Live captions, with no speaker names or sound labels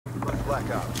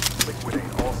Blackout. Liquidate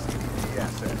all CDP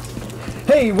assets.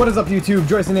 Hey, what is up YouTube?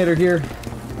 Joyceinator here.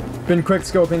 Been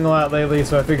quickscoping a lot lately,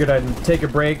 so I figured I'd take a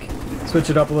break, switch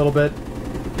it up a little bit.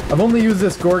 I've only used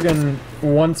this Gorgon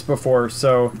once before,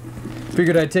 so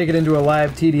figured I'd take it into a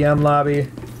live TDM lobby,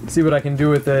 see what I can do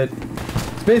with it.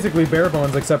 It's basically bare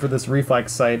bones except for this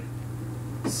reflex sight.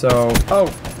 So, oh,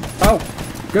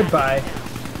 goodbye.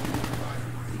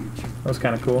 That was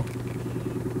kind of cool.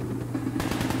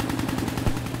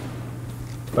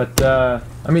 But, I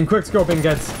mean, quickscoping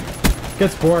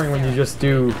gets boring when you just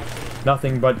do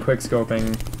nothing but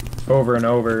quickscoping over and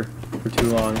over for too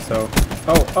long, so...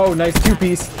 Oh, nice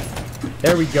two-piece.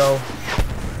 There we go.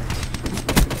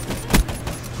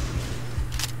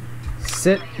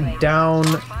 Sit down,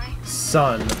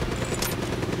 son.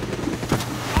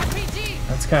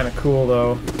 That's kind of cool,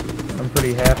 though. I'm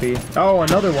pretty happy. Oh,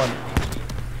 another one.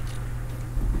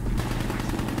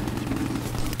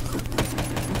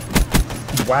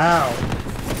 Wow.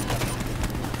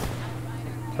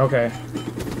 Okay.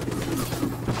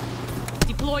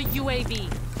 Deploy UAV.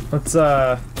 Let's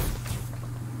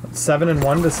 7 and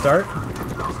 1 to start.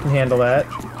 Can handle that.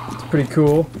 It's pretty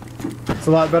cool. It's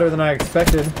a lot better than I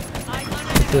expected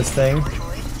with this thing.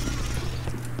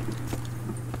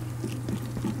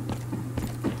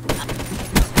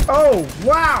 Oh,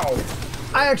 wow!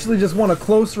 I actually just won a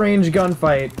close range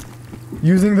gunfight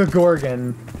using the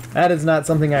Gorgon. That is not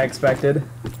something I expected.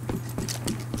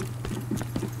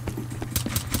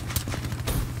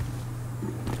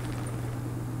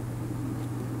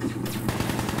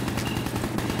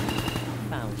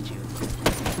 Found you.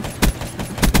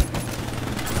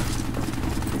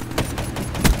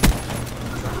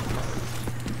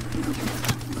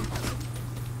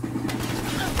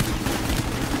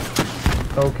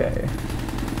 Okay.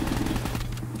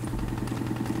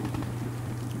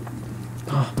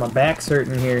 Oh, my back's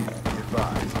hurting here.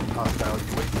 Advise, hostile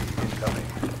UAV incoming.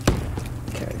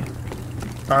 Okay.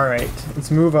 Alright,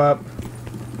 let's move up.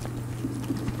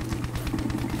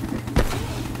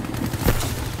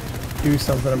 Do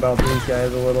something about these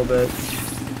guys a little bit.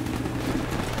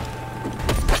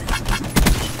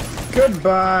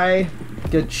 Goodbye!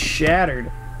 Get shattered.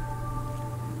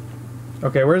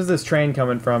 Okay, where's this train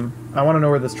coming from? I want to know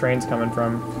where this train's coming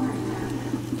from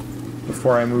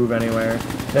before I move anywhere.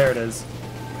 There it is.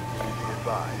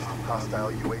 Advise,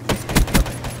 hostile UAV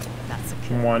incoming. That's a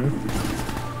kill.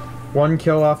 One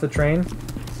kill off the train.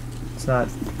 It's not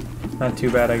too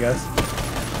bad, I guess.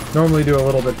 Normally do a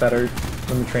little bit better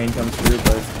when the train comes through,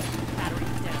 but Battery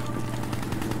down.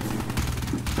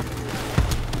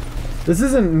 this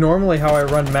isn't normally how I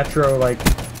run Metro, like,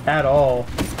 at all.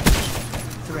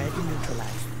 Thread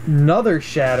neutralized. Another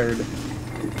shattered.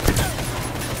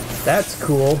 That's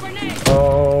cool.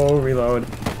 Oh, reload.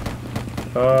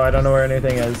 Oh, I don't know where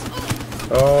anything is.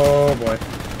 Oh boy.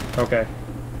 Okay.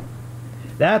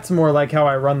 That's more like how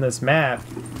I run this map.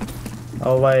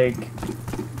 I'll like...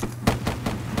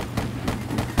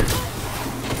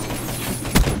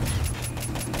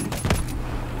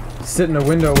 sit in a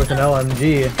window with an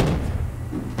LMG.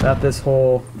 Not this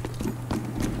whole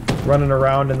running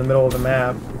around in the middle of the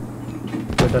map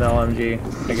with an LMG,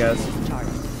 I guess.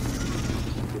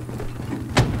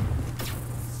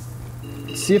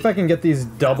 See if I can get these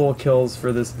double kills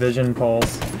for this vision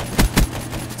pulse.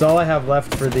 It's all I have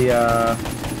left for the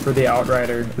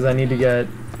Outrider, because I need to get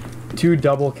 2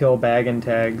 double kill bag and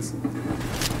tags.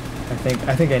 I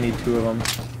think I need 2 of them.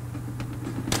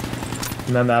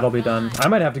 And then that'll be done. I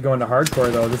might have to go into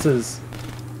hardcore though. It's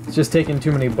just taking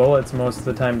too many bullets most of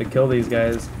the time to kill these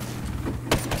guys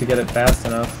to get it fast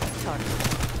enough.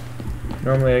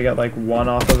 Normally I get like 1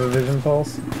 off of a vision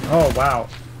pulse. Oh wow.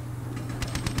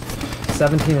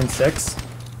 17 and 6.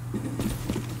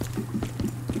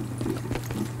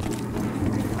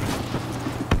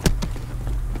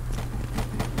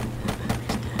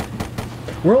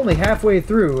 We're only halfway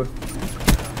through.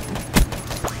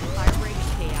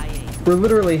 We're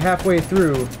literally halfway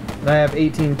through, and I have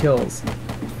 18 kills.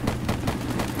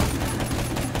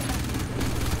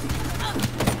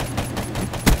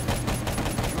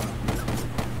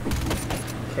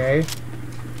 Okay.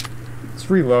 Let's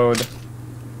reload.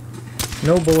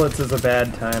 No bullets is a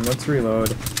bad time. Let's reload.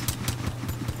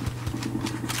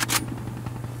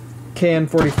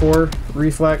 KN-44,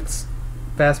 reflex,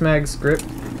 fast mags, grip.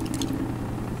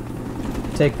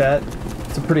 Take that.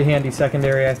 It's a pretty handy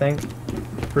secondary, I think.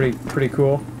 Pretty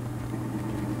cool.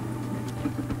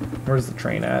 Where's the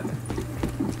train at?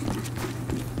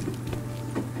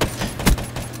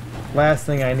 Last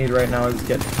thing I need right now is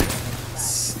get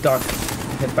stuck,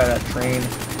 hit by that train.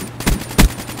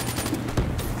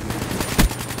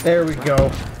 There we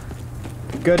go.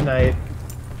 Good night.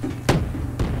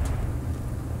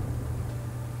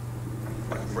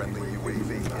 Friendly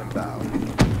UAV inbound.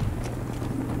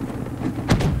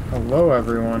 Hello,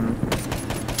 everyone.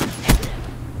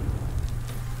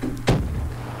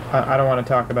 I don't want to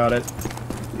talk about it.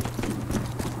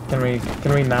 Can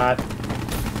we not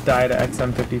die to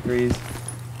XM53s?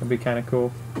 That'd be kind of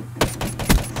cool.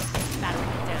 Battery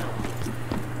down.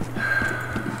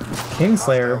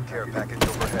 Kingslayer. Hostile care package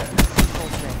overhead.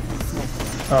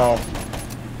 Oh.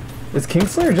 Is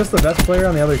Kingslayer just the best player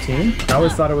on the other team? I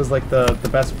always thought it was like the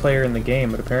best player in the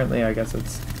game, but apparently I guess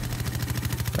it's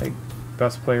like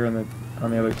best player on the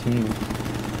other team.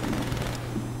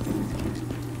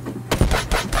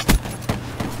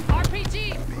 RPG.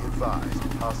 Be advised.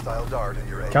 Hostile dart in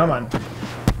your AO. Come on.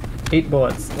 8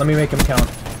 bullets. Let me make them count.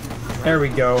 There we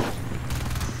go.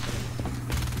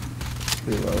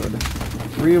 Reload.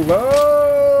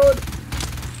 Reload!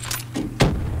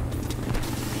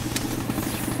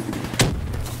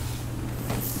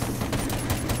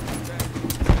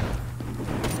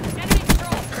 Enemy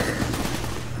control.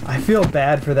 I feel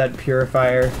bad for that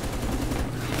purifier.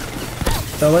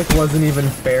 That like wasn't even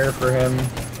fair for him.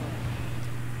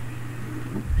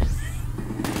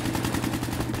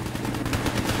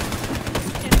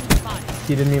 Enemy spotted.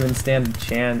 He didn't even stand a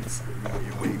chance.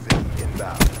 UAV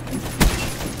inbound.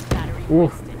 Battery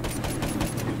Oof. wasted.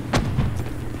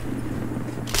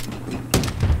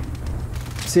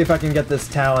 See if I can get this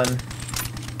Talon.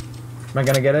 Am I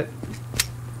gonna get it?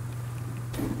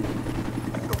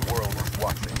 The world is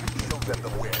watching. Show them the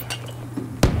win.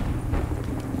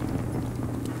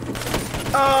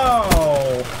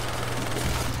 Oh!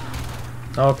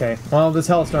 Okay, well, this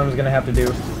Hellstorm is gonna have to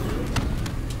do.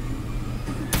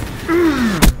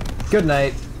 Good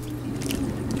night.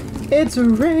 It's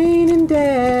raining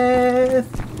death.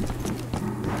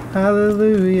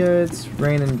 Hallelujah, it's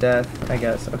raining death, I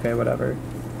guess. Okay, whatever.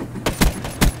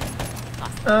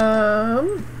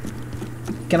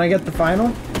 Can I get the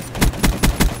final?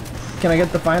 Can I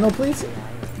get the final, please?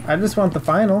 I just want the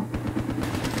final.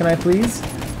 Can I please?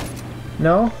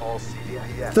 No? All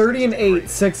CDP assets 30 and 8, free.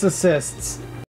 6 assists.